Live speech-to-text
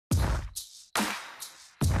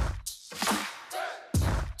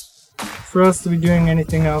for us to be doing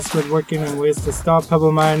anything else but working in ways to stop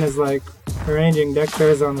Pebble Mine is like arranging deck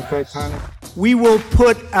chairs on the Titanic. We will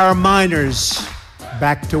put our miners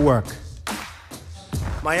back to work.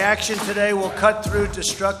 My action today will cut through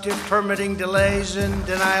destructive permitting delays and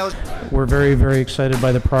denials. We're very, very excited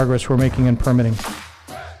by the progress we're making in permitting.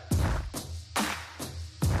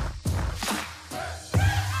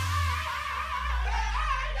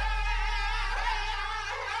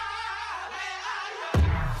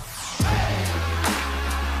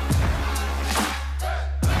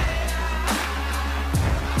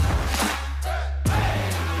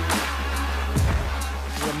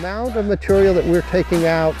 The amount of material that we're taking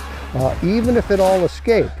out, even if it all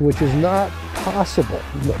escaped, which is not possible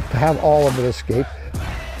to have all of it escape,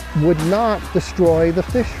 would not destroy the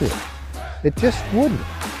fishery. It just wouldn't.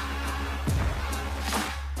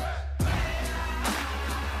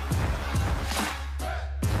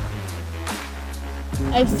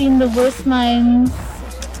 I've seen the worst mines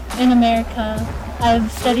in America.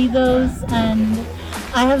 I've studied those, and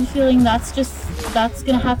I have a feeling that's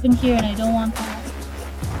gonna happen here, and I don't want that.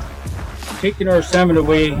 Taking our salmon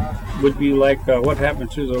away would be like what happened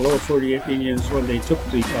to the lower 48 Indians when they took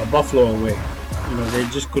the buffalo away. You know, they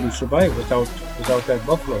just couldn't survive without that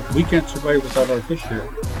buffalo. We can't survive without our fish here.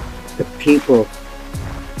 The people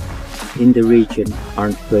in the region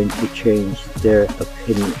aren't going to change their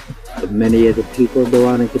opinion. But many of the people don't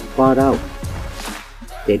want to get bought out.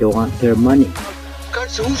 They don't want their money.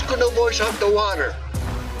 Because who's going to voice out the water?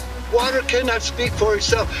 Water cannot speak for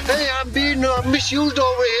itself. Hey, I'm being misused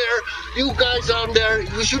over here. You guys down there,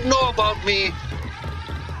 you should know about me.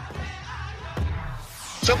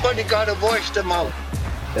 Somebody got to voice them out.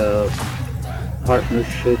 The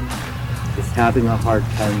partnership is having a hard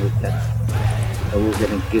time with that. So we're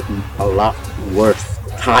going to give them a lot worse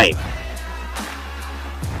time.